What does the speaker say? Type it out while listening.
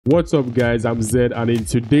What's up guys, I'm Zed, and in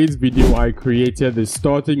today's video I created the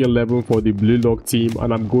starting 11 for the BlueLock team,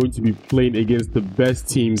 and I'm going to be playing against the best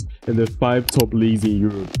teams in the 5 top leagues in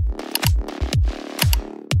Europe.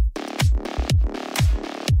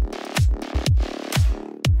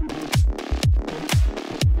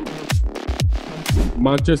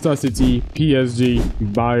 Manchester City, PSG,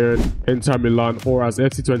 Bayern, Inter Milan, or as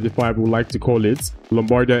FC25 would like to call it,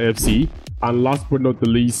 Lombardia FC, and last but not the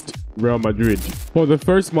least, Real Madrid. For the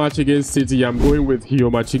first match against City, I'm going with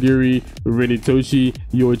Hyoma Chigiri, Renitoshi,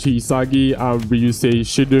 Yoichi Isagi, and Ryusei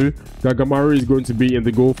Shido. Gagamaru is going to be in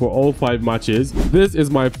the goal for all 5 matches. This is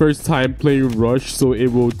my first time playing Rush, so it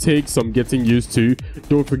will take some getting used to.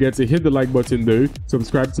 Don't forget to hit the like button though,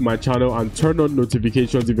 subscribe to my channel, and turn on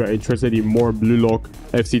notifications if you're interested in more BlueLock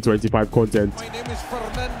FC25 content. My name is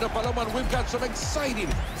Fernando Paloma, and we've got some exciting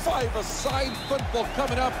 5-a-side football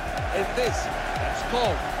coming up in this. It's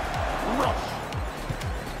called Rush.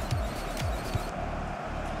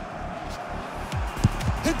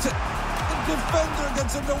 Hits it. The defender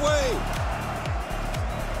gets in the way.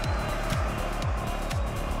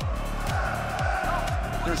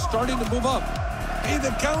 They're starting to move up. Hey,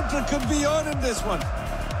 the counter could be on in this one.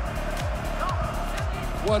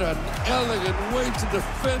 What an elegant way to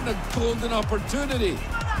defend a golden opportunity.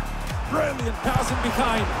 Brilliant passing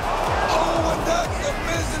behind. Oh, and that's a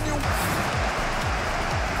miss,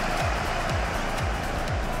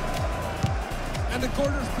 and the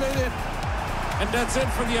corner's played in. And that's it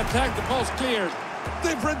for the attack. The ball's cleared.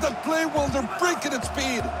 They've read the play while they're breaking at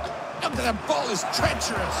speed. Look at that ball is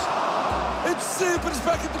treacherous. It's safe, but it's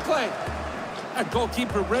back into play. That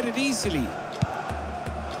goalkeeper read it easily.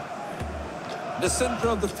 The center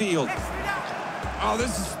of the field. Oh,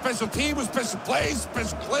 this is a special team with special plays,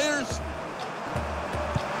 special players.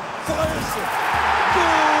 Fires it.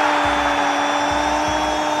 Goal!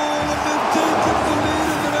 And they've taken the lead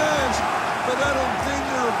in the match. But I don't think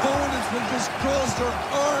their opponents will just cross their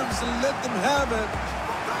arms and let them have it.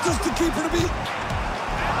 Just to keep it a beat.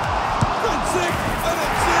 That's it. And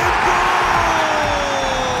it's in. Goal!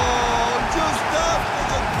 Just after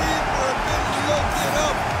the keeper had been looking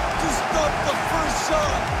up to stop the first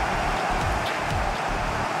shot.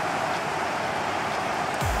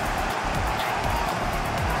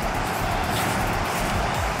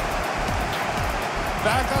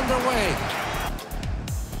 Back underway.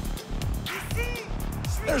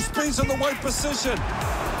 There's space on the wide position.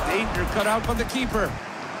 Danger cut out by the keeper.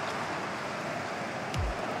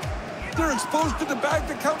 They're exposed to the back.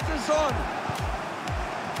 The counter's on.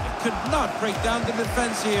 It could not break down the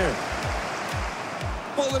defense here.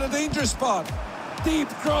 Ball in a danger spot. Deep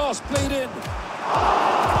cross played in.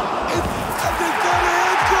 And they got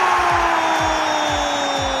it. Goal!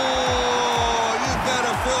 You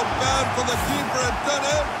gotta feel bad for the keeper. Had done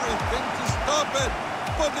everything to stop it,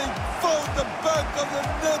 but they found the back of the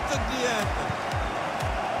net at the end.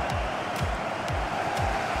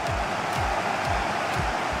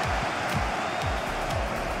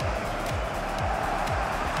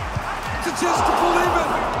 It's a chance to believe it.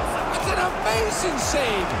 It's an amazing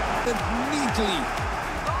save. And neatly.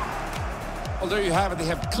 Well, there you have it. They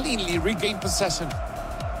have cleanly regained possession.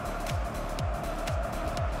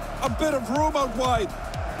 A bit of room out wide.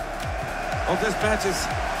 Oh, this match is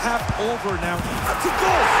half over now. That's a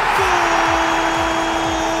goal! Goal!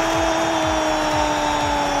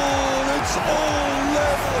 It's all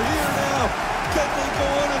level here now. Can they go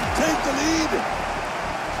on and take the lead?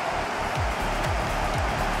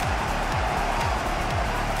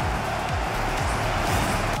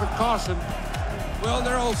 Precaution. Well,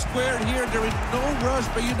 they're all squared here. They're in no rush,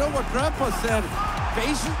 but you know what Grandpa said.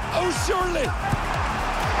 Patient. Oh, surely.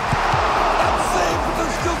 That's safe, but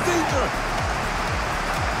there's still danger.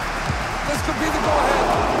 This could be the go-ahead.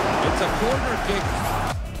 It's a corner kick.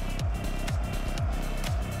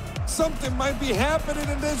 Something might be happening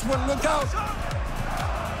in this one. Look out.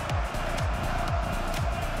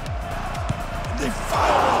 They fire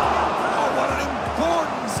it. Oh, what an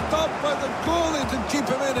important stop by the goalie to keep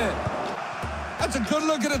him in it. That's a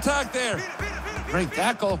good-looking attack there. Great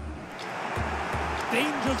tackle.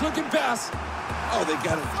 Dangerous looking pass. Oh, they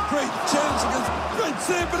got a great chance against. Great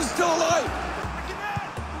save, but it's still alive.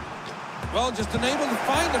 Well, just unable to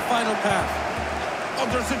find the final pass. Oh,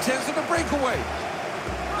 there's a chance of a breakaway.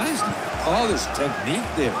 Nice. Oh, this technique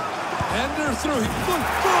there. And they're through. Look,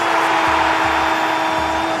 goal!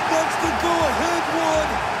 That's the go-ahead one.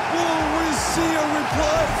 Will we see a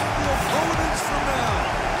reply from the opponents from now?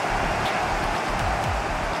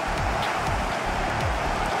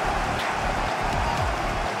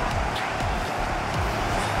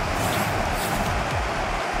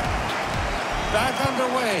 Back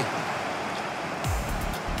underway.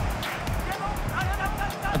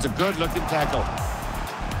 That's a good-looking tackle.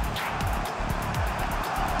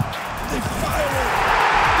 They fire it.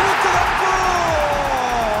 Look at that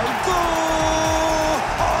goal! Goal!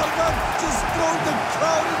 Oh, that just thrown the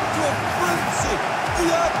crowd into a frenzy. The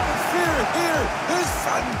atmosphere here is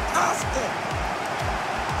fantastic.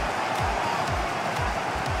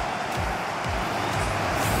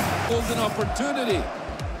 Golden opportunity.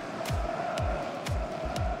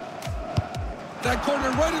 That corner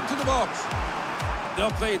right into the box. They'll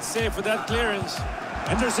play it safe for that clearance.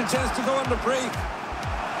 And there's a chance to go on the break.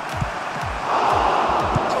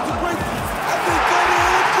 Oh, the break. And they got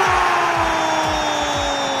it. Goal!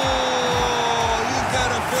 You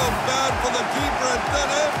gotta feel bad for the keeper and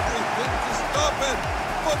done everything to stop it.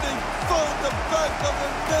 But they found the back of the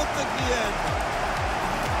net at the end.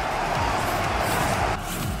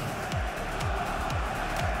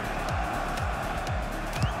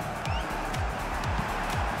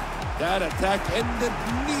 That attack ended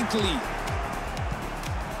neatly.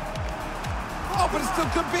 Oh, but it still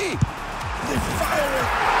could be. They fire it.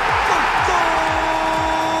 The goal!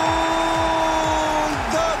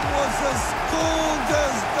 That was as cold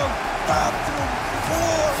as the bathroom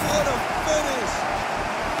floor. What a finish.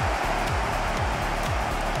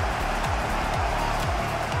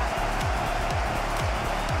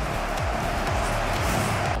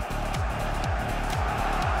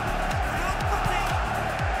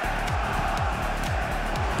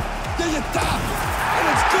 And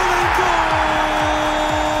it's going goal!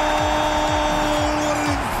 What an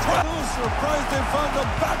incredible surprise. They found the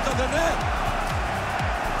back of the net.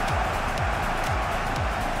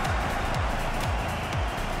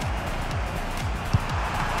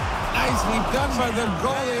 Nicely done by the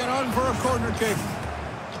goalie and on for a corner kick.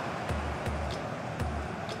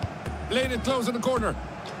 Played it close in the corner.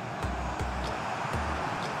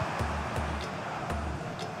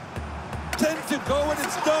 10 to go and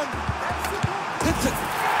it's done. Hits it.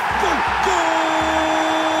 Goal!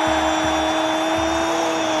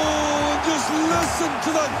 Just listen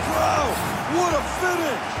to the crowd. What a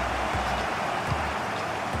finish.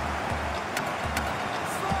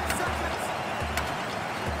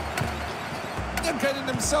 They're getting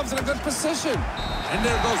themselves in a good position. And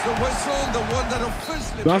there goes the whistle, the one that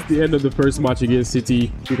officially... That's the end of the first match against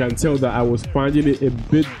City. You can tell that I was finding it a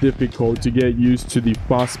bit difficult to get used to the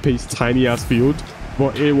fast-paced, tiny-ass field.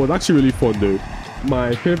 But it was actually really fun though.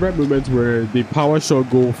 My favorite moments were the power shot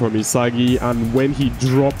goal from Isagi and when he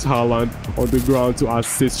dropped Haaland on the ground to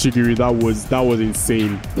assist Shigiri. That was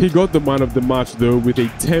insane. He got the man of the match though with a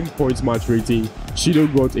 10 points match rating. Shido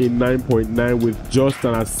got a 9.9 with just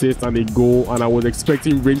an assist and a goal, and I was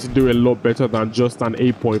expecting Ring to do a lot better than just an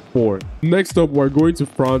 8.4. Next up, we're going to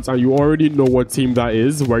France, and you already know what team that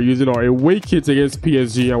is. We're using our away kit against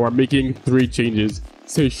PSG and we're making 3 changes.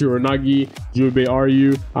 Seishu Onagi, Jube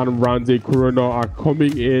Ayew, and Rande Corona are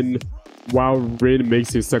coming in while Rain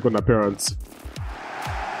makes his second appearance.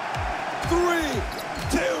 3,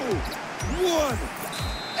 2, 1,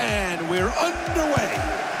 and we're underway.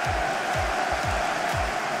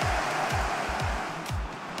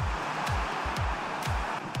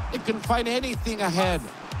 It can find anything ahead.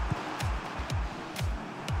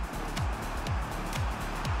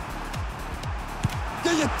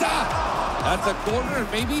 That's a corner and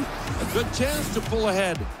maybe a good chance to pull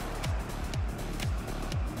ahead.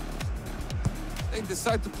 They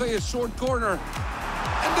decide to play a short corner.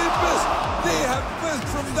 And they missed. They have missed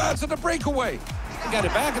from that to the breakaway. They got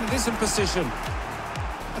it back in a decent position.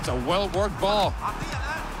 That's a well-worked ball.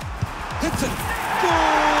 Hits it. Goal!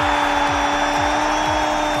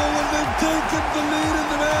 And they've taken the lead in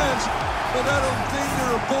the match. But I don't think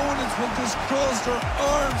their opponents will just cross their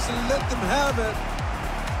arms and let them have it.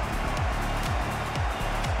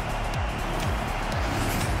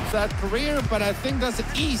 That career, but I think that's the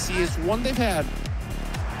easiest one they've had.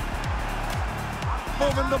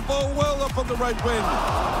 Moving the ball well up on the right wing.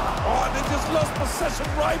 Oh, and they just lost possession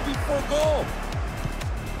right before goal.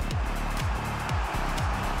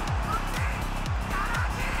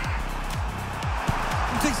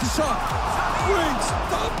 He takes the shot. Great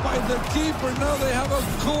stop by the keeper. Now they have a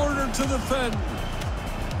corner to defend.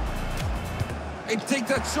 They take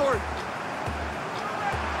that short.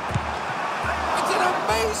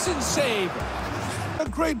 Amazing save. A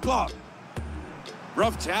great block.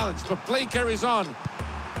 Rough challenge, but play carries on. They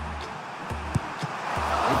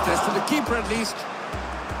tested the keeper at least.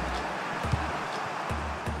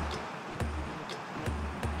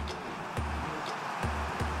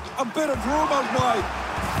 A bit of room out wide.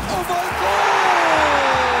 Oh my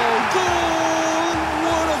God! Goal!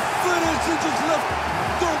 What a finish! He just left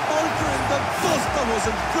the marker in the bus. That was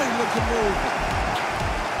a great looking move.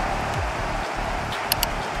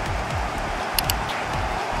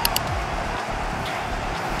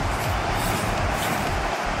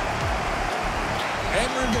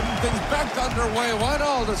 underway.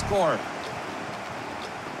 1-1 to score.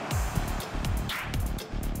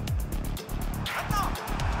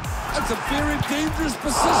 That's a very dangerous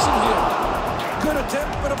position here. Good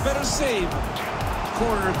attempt, but a better save.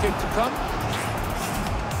 Corner kick to come.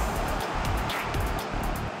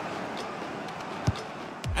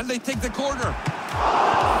 And they take the corner.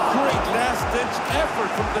 Great last-ditch effort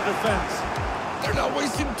from the defense. They're not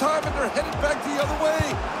wasting time, and they're headed back the other way.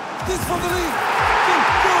 This for the lead. The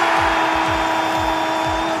goal!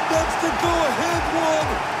 And that's the go-ahead one.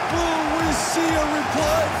 Will we see a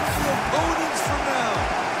reply from the opponents from now?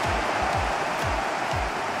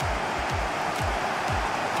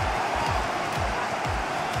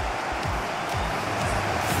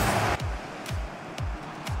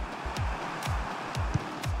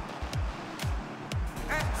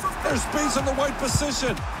 There's space on the white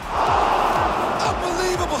position.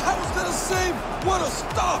 Unbelievable. How's that a save? What a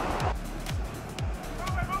stop.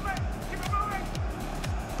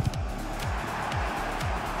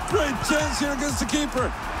 Great chance here against the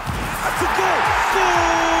keeper. That's a goal.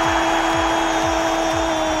 Goal!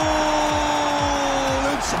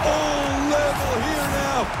 It's all level here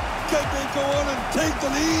now. Can they go on and take the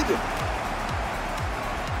lead?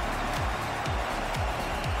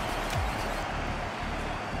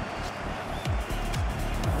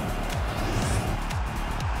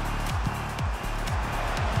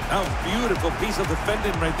 That was a beautiful piece of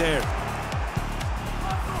defending right there.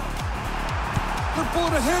 They're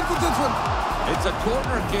pulling ahead with this one. It's a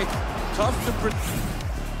corner kick. Tough to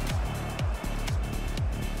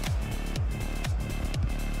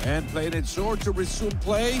and playing it short to resume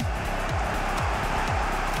play.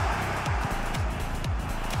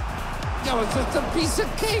 That was just a piece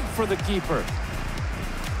of cake for the keeper.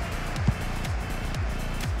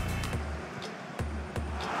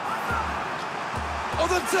 Oh,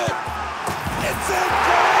 that's it! It's a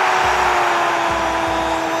goal!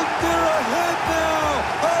 And they're ahead now!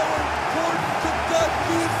 How important could that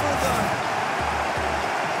be for them?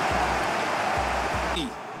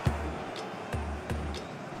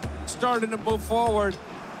 Starting to move forward.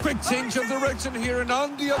 Quick change of direction here, and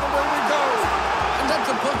on the other way we go. And that's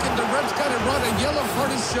a book, and the Reds got it run. A yellow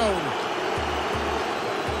card is shown.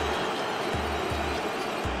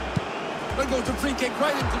 There goes the free kick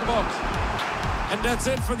right into the box. And that's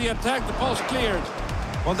it for the attack. The ball's cleared.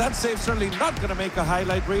 Well, that save's certainly not going to make a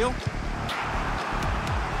highlight reel.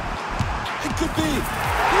 It could be.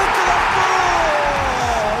 Look at that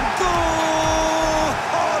goal! Goal!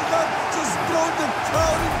 Oh, that just thrown the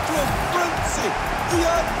crowd into a frenzy. The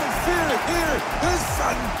atmosphere here is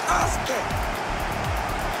fantastic.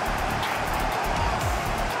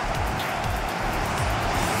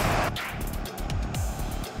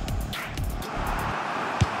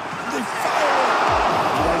 They fire.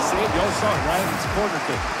 You all saw it, right? It's a corner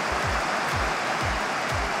kick.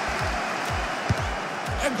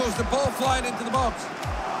 And goes the ball flying into the box.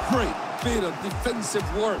 Great bit of defensive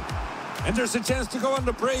work. And there's a chance to go on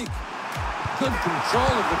the break. Good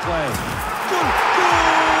control of the play. Good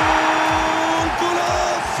goal!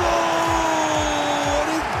 Golazo! An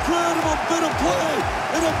incredible bit of play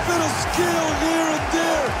and a bit of skill here and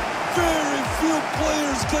there. Very few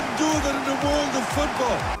players can do that in the world of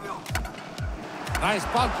football. Nice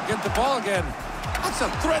spot to get the ball again. That's a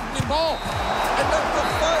threatening ball. And then the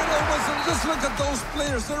final whistle. Just look at those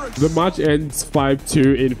players. The match ends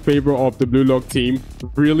 5-2 in favor of the BlueLock team.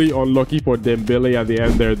 Really unlucky for Dembele at the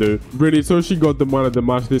end there though. Renitoshi got the man of the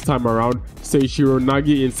match this time around. Seishiro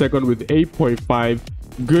Nagi in second with 8.5.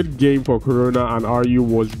 Good game for Corona, and RU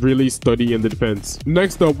was really steady in the defense.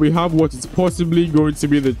 Next up, we have what is possibly going to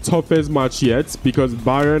be the toughest match yet, because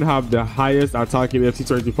Bayern have the highest attack in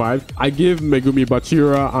FC25. I give Megumi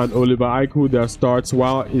Bachira and Oliver Aiku their starts,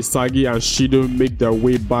 while Isagi and Shido make their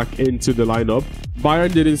way back into the lineup.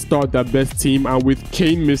 Bayern didn't start their best team, and with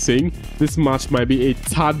Kane missing, this match might be a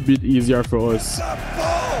tad bit easier for us.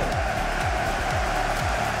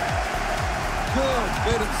 Good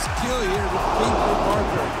bit of skill here with Peter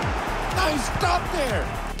Parker. Nice stop there.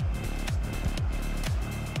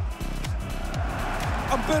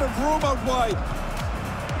 A bit of room out wide.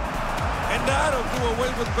 And that'll do away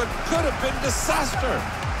with what could have been disaster.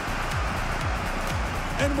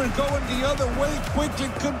 And we're going the other way quickly.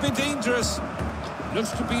 Could be dangerous.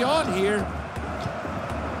 Looks to be on here.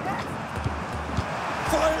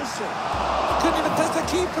 Fires it. Couldn't even touch the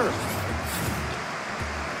keeper.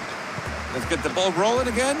 Let's get the ball rolling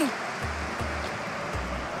again.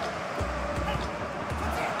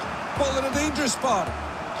 Ball in a danger spot.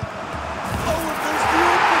 Oh, and there's the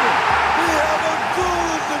opening. We have a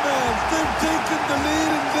goal in demand. They've taken the lead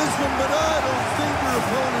in this one, but I don't think their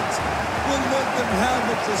opponents will let them have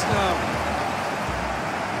it just now.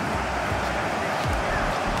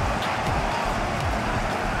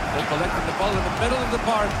 collecting the ball in the middle of the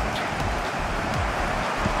park.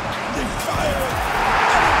 They fire it,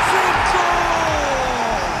 and it's a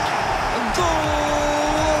goal! A goal!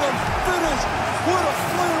 What a finish! What a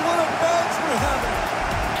play! What a match we're having!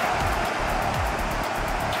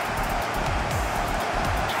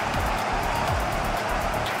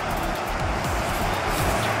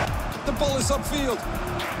 The ball is upfield.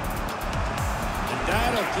 And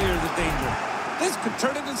that'll clear the danger. This could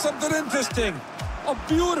turn into something interesting. A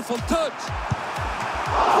beautiful touch.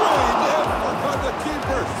 Great effort by the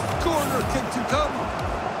keeper. Corner kick to come.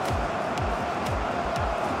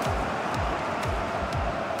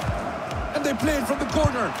 And they play it from the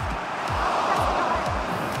corner.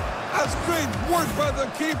 That's great work by the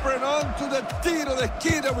keeper, and on to the tiro de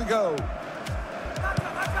queda we go.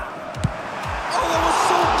 Oh, that was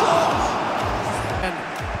so close!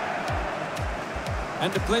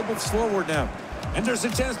 And the play moves forward now. And there's a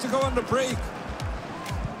chance to go on the break.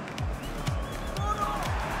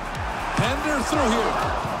 And they're through here.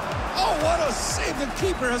 Oh, what a save. The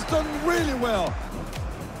keeper has done really well.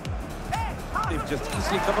 They've just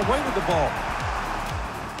easily come away with the ball.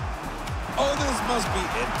 Oh, this must be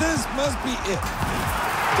it. This must be it.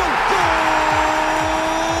 The goal!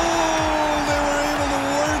 They were able to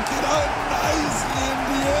work it out nicely. In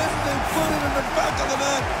the end, they put it in the back of the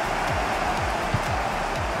net.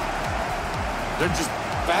 They're just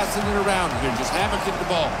passing it around here, just hammocking the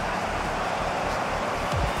ball.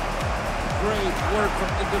 Great work from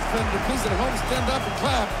the defender. Please at home, stand up and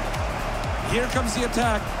clap. Here comes the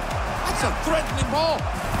attack. That's a threatening ball.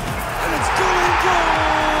 And it's going goal!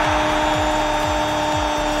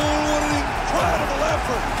 What an incredible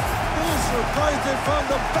effort. No surprise they found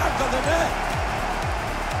the back of the net.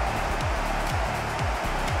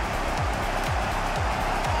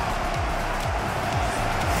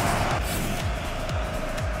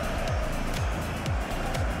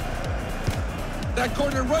 That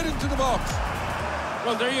corner right into the box.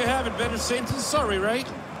 Well, there you have it. Better safe than sorry, right?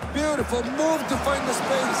 Beautiful move to find the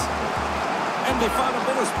space. And they found a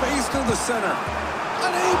bit of space to the center.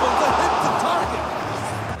 Unable to hit the target.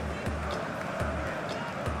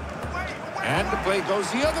 And the play goes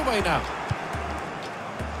the other way now.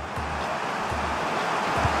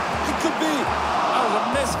 It could be. That was a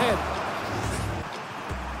mishit.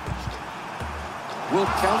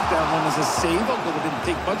 We'll count that one as a save, although it didn't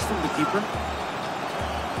take much from the keeper.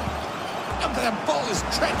 That ball is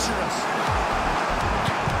treacherous.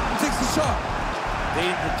 He takes the shot.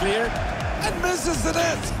 Danger clear and misses the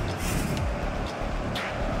net.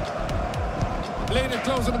 Played it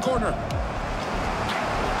close in the corner.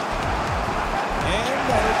 And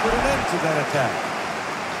that'll put an end to that attack.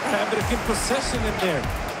 Having to get possession in there.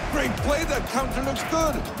 Great play. That counter looks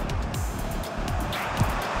good.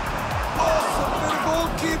 Awesome bit of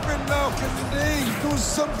goalkeeping now. Can they do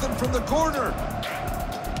something from the corner?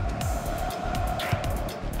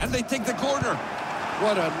 And they take the corner.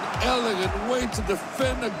 What an elegant way to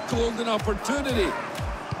defend a golden opportunity.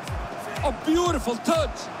 A beautiful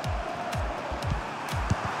touch.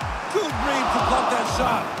 Good read to block that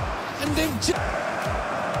shot. And then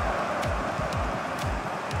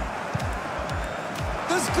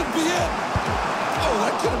this could be it. Oh,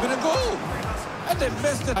 that could have been a goal. And they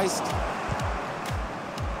missed it.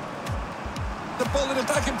 The ball in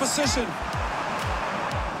attacking position.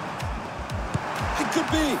 It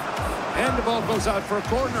could be. And the ball goes out for a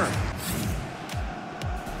corner.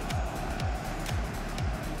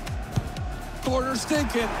 Corner's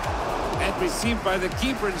taken. And received by the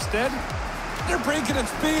keeper instead. They're breaking at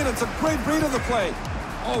speed. It's a great read of the play.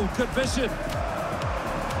 Oh, good vision.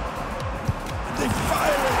 They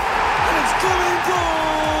fire it. And it's going goal!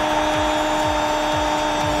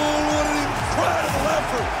 What an incredible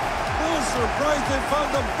effort. No surprise they found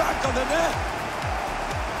the back of the net.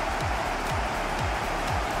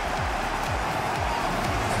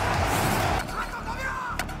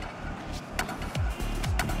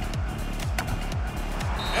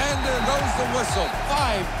 Whistle.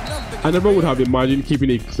 5-0. I never would have imagined keeping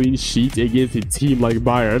a clean sheet against a team like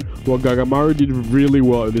Bayern. Well, Gagamaru did really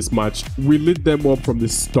well in this match. We lit them up from the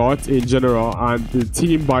start in general, and the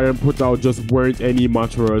team Bayern put out just weren't any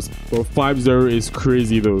match for us. But 5-0 is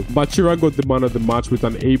crazy though. Bachira got the man of the match with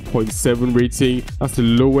an 8.7 rating. That's the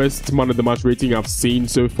lowest man of the match rating I've seen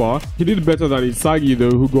so far. He did better than Isagi though,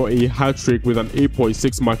 who got a hat-trick with an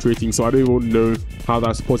 8.6 match rating, so I don't even know how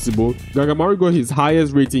that's possible. Gagamaru got his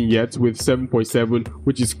highest rating yet with 7.7,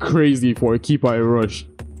 which is crazy for a keeper in Rush.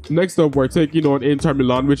 Next up, we're taking on Inter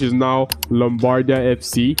Milan, which is now Lombardia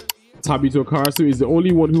FC. Tabito Karasu is the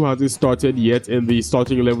only one who hasn't started yet in the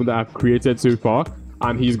starting 11 that I've created so far,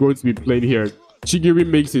 and he's going to be playing here. Chigiri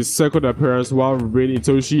makes his second appearance while Rin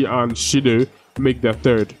Itoshi and Shido make their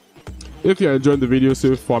third. If you're enjoying the video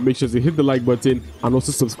so far, make sure to hit the like button and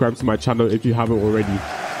also subscribe to my channel if you haven't already.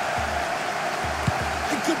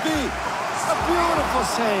 It could be a beautiful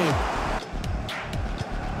save.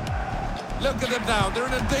 Look at them now. They're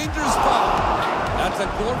in a dangerous spot. That's a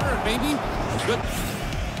corner, maybe. Good.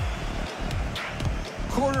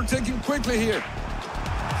 Corner taken quickly here.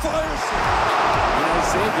 Fires it.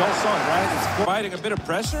 Nice save. You all saw it, right? It's providing a bit of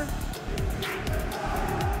pressure.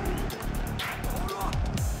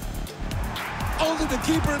 Only the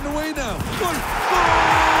keeper in the way now. Good goal!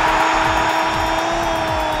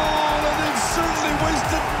 And they've certainly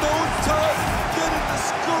wasted no time getting the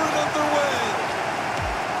scoring underway.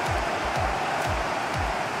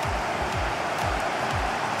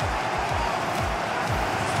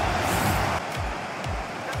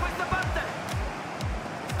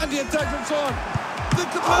 And the attacker's on. Look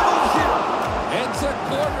at levels here. It's a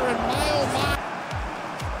corner and my.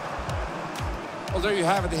 Well, there you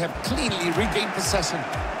have it. They have cleanly regained possession.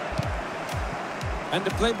 And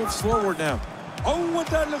the play moves forward now. Oh, what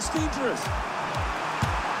that looks dangerous.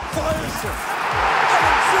 Fires it. And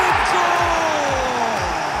it's a goal!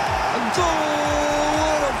 A goal!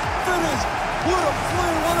 What a finish! What a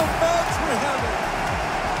play! What a match we're having!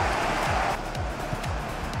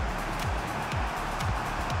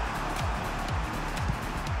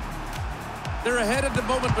 They're ahead at the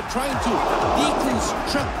moment, but trying to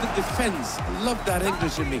deconstruct the defense. I love that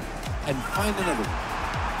English in me. And find another.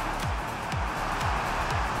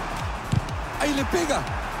 Ahí le pega.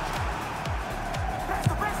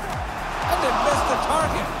 And they missed the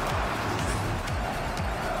target.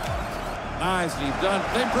 Nicely done.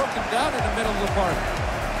 Play broken down in the middle of the park.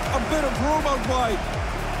 A bit of room out wide.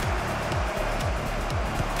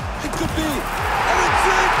 It could be. And it's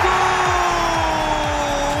a goal!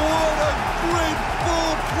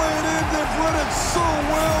 Played in, they've run it so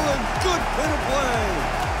well, and good bit of play.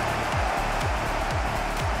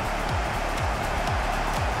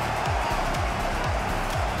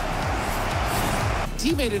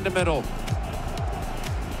 Teammate in the middle.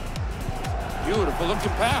 Beautiful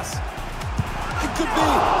looking pass. It could be.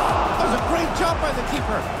 That was a great job by the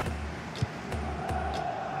keeper.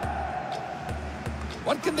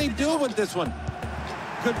 What can they do with this one?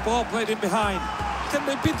 Good ball played in behind. Can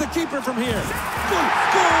they beat the keeper from here? Good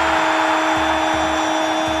goal!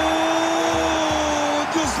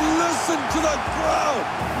 Just listen to the crowd.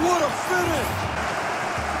 What a finish!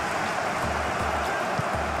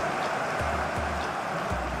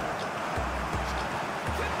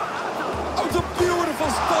 Oh, it's a beautiful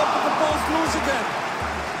stop, but the ball's loose again.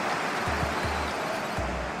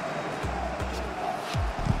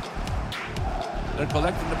 They're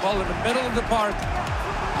collecting the ball in the middle of the park.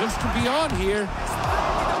 Looks to be on here.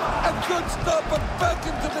 A good stop, but back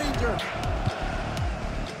into danger.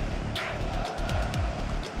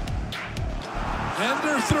 And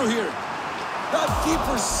they're through here. That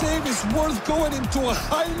keeper's save is worth going into a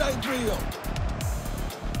highlight reel.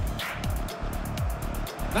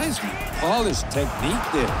 Nicely polished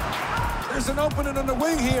technique there. There's an opening on the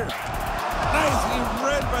wing here. Nicely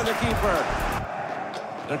read by the keeper.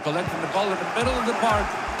 They're collecting the ball in the middle of the park.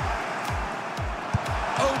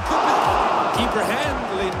 Oh, could be. Keeper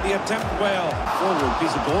handling the attempt well. Forward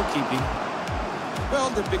piece of goalkeeping.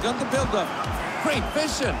 Well, they've begun to build up. Great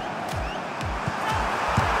vision.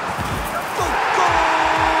 Good goal!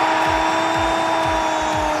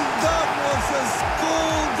 That was as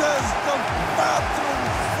cold as the bathroom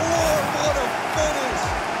floor. What a finish!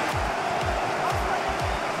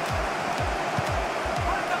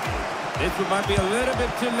 This one might be a little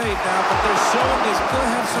bit too late now, but they're showing they still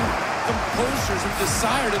have some composure, some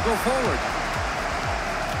desire to go forward.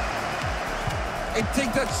 Hey,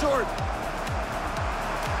 take that short.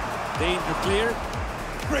 Danger clear.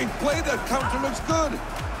 Great play. That counter looks good.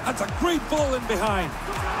 That's a great ball in behind.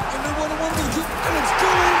 And they want to win this, and it's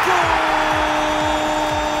going goal!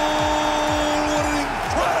 What an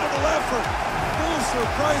incredible effort. No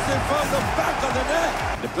surprise they found the back of the net.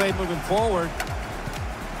 The play moving forward.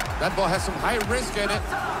 That ball has some high risk in it.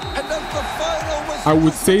 And that's the final whistle. I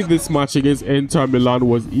would say this match against Inter Milan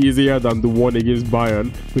was easier than the one against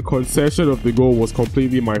Bayern. The concession of the goal was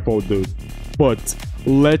completely my fault though. But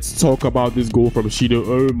let's talk about this goal from Shido.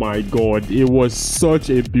 Oh my god, it was such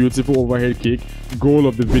a beautiful overhead kick. Goal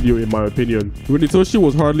of the video in my opinion. Itoshi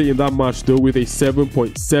was hardly in that match though with a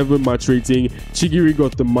 7.7 match rating. Chigiri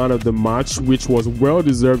got the man of the match, which was well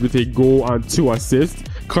deserved with a goal and 2 assists.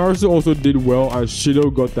 Karasu also did well, and Shido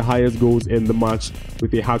got the highest goals in the match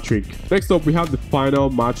with a hat-trick. Next up, we have the final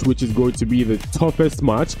match, which is going to be the toughest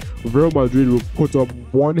match. Real Madrid will put up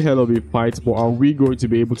one hell of a fight, but are we going to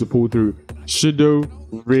be able to pull through? Shido,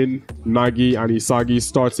 Rin, Nagy, and Isagi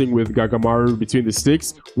starting with Gagamaru between the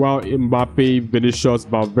sticks, while Mbappe, Vinicius,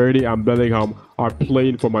 Valverde, and Bellingham are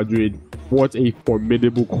playing for Madrid. What a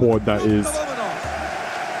formidable quad that is.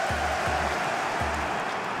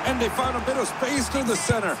 And they found a bit of space through the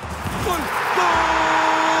center. Goal!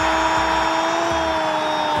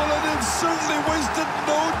 And it certainly wasted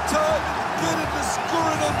no time in getting the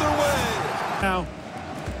scoring underway. Now,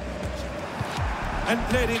 and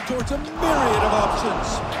played in towards a myriad of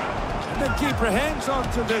options. And the keeper hangs on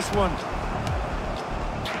to this one.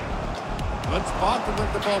 Good spot to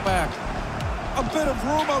win the ball back. A bit of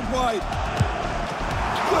room out wide.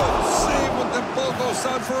 Good save when the ball goes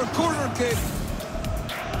out for a corner kick.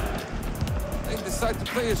 They decide to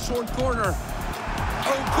play a short corner.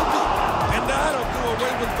 Oh, could be. And that'll do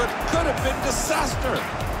away with, but could have been disaster.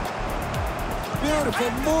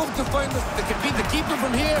 Beautiful move to find they can beat the keeper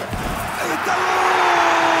from here. Goal!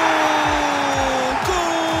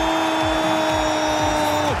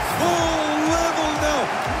 Oh, level now.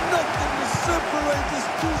 Nothing to separate these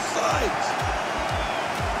two sides.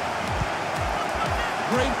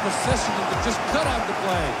 Great possession and just cut out the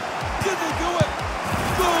play. Did they do it?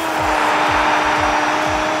 Goal!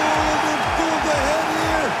 They pulled ahead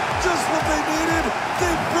here. Just what they needed.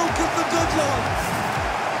 They broke at the deadlock.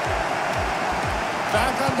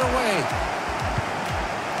 Back underway.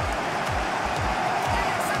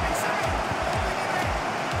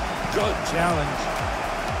 Good challenge.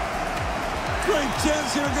 Great chance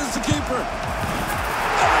here against the keeper.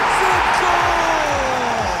 That's it, goal!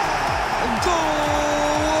 Goal!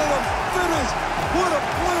 What a finish! What a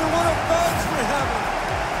play! What a match we're having!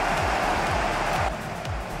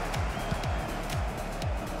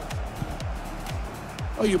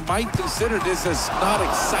 Oh, you might consider this as not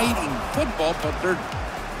exciting football, but they're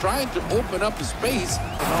trying to open up a space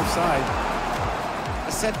from outside.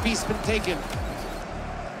 A set piece been taken.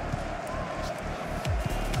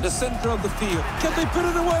 The center of the field. Can they put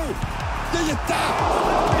it away? There you go.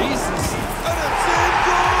 Jesus. And it's in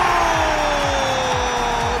goal!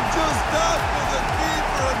 Just after the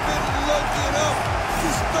keeper had been lucky enough to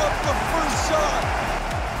stop the first shot.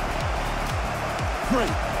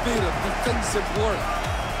 Great bit of defensive work.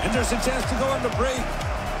 And there's a chance to go on the break.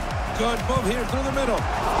 Good move here through the middle.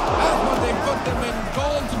 That's when they put them in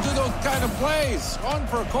goal to do those kind of plays. On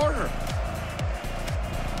for a corner.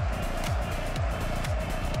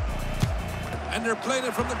 And they're playing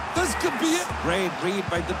it from the... This could be it. Great read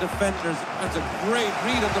by the defenders. That's a great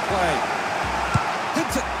read of the play.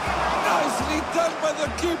 Hits it. Nicely done by the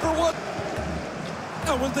keeper. What?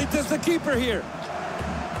 Now will they test the keeper here?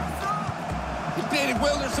 He played it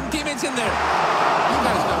well. There's some teammates in there. You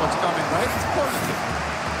guys know what's coming, right? Of course you do.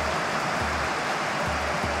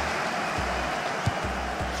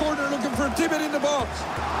 Corner looking for a teammate in the box.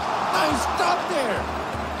 Nice stop there.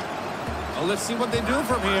 Well, let's see what they do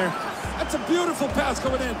from here. That's a beautiful pass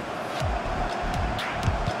going in.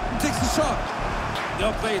 He takes the shot.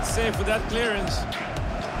 They'll play it safe with that clearance.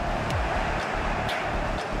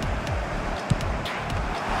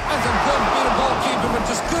 That's a good bit of goalkeeper, but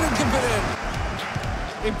just couldn't keep it in.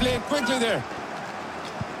 They play it quickly there.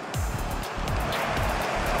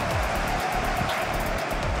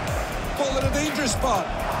 Ball in a danger spot.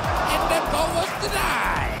 And that ball was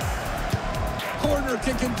denied. Corner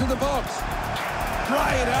kick into the box.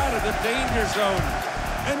 Pry it out of the danger zone.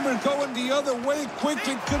 And we're going the other way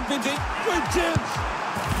quickly. Could be the great chance.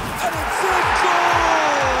 And it's a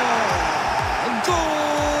goal! A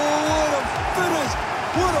goal! What a finish!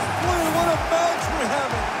 What a play! What a match we're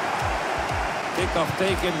having! Kickoff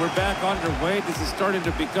taken. We're back underway. This is starting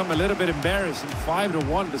to become a little bit embarrassing.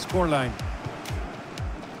 5-1 the scoreline.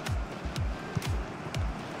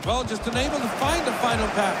 Well, just unable to find the final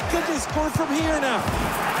pass. Can they score from here now?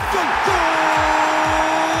 Good goal!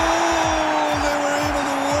 They were able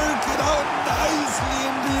to work it out nicely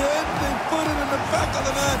in the end. They put it in the back of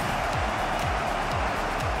the net.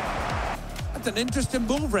 That's an interesting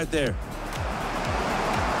move right there.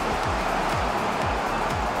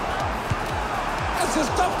 That's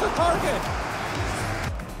just off the target.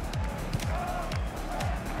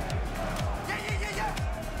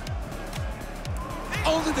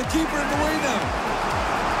 Only the keeper in the way now.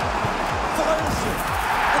 Fires it.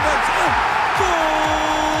 And that's it. Goal!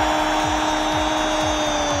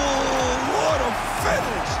 What a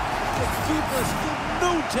finish. The keeper stood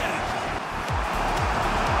no chance.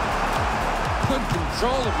 Good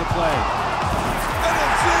control of the play. And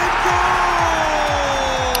it's in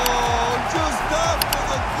goal!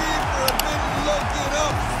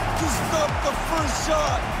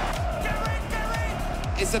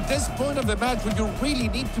 It's at this point of the match when you really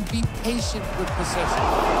need to be patient with possession.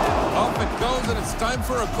 Up it goes, and it's time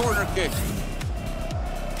for a corner kick.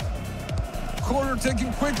 Corner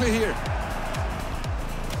taken quickly here.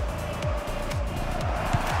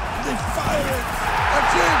 They fire it.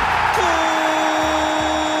 That's it. Goal!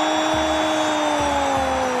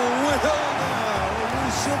 Well, now we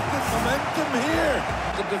shifted momentum here.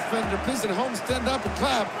 The defender, please at home, stand up and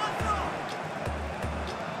clap.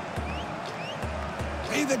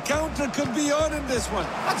 Hey, the counter could be on in this one.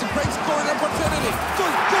 That's a great scoring opportunity.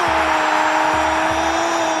 Good goal!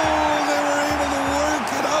 They were able to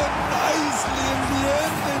work it out nicely in the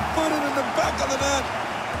end. They put it in the back of the net.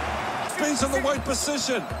 Space on the white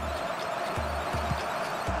position.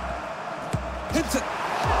 Hits it.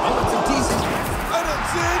 Oh, it's a decent. And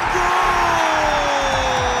it's in goal!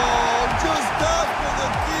 Just after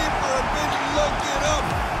the keeper had been looking up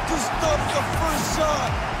to stop the first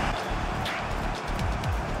shot.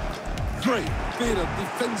 Great bit of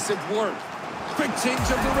defensive work. Quick change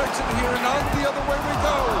of direction here, and on the other way we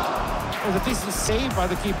go. Oh, the decent save by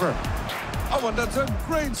the keeper. Oh, and that's a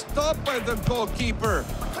great stop by the goalkeeper.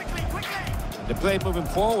 Quickly, quickly. The play moving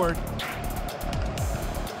forward.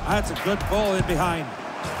 That's a good ball in behind.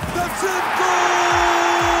 That's it, goal!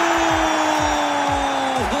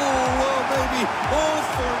 Well, maybe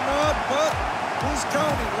both or not, but who's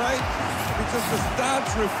counting, right? Because the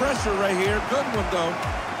stats refresher right here. Good one, though.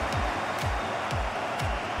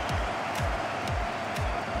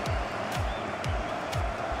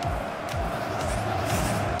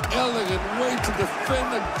 Elegant way to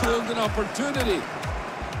defend a golden opportunity.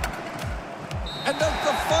 And that's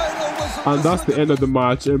the final whistle. And that's the end of the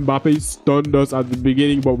match. Mbappe stunned us at the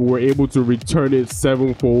beginning, but we were able to return it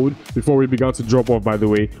sevenfold before we began to drop off, by the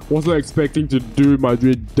way. Wasn't expecting to do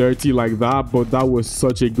Madrid dirty like that, but that was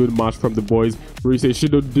such a good match from the boys.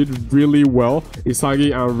 Shido did really well.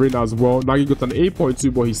 Isagi and Rin as well. Nagi got an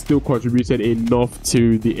 8.2, but he still contributed enough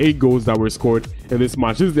to the 8 goals that were scored in this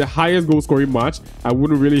match. This is the highest goal scoring match. I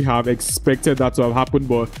wouldn't really have expected that to have happened,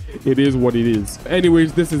 but it is what it is.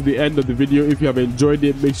 Anyways, this is the end of the video. If you have enjoyed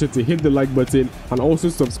it, make sure to hit the like button and also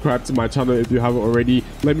subscribe to my channel if you haven't already.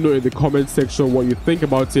 Let me know in the comment section what you think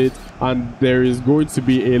about it, and there is going to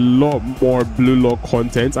be a lot more BlueLock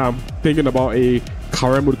content. I'm thinking about a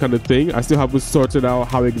career mode kind of thing. I still haven't sorted out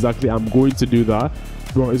how exactly I'm going to do that,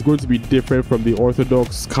 but it's going to be different from the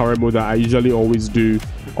orthodox career mode that I usually always do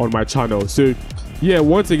on my channel. So yeah,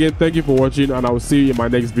 once again, thank you for watching, and I will see you in my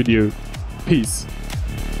next video. Peace.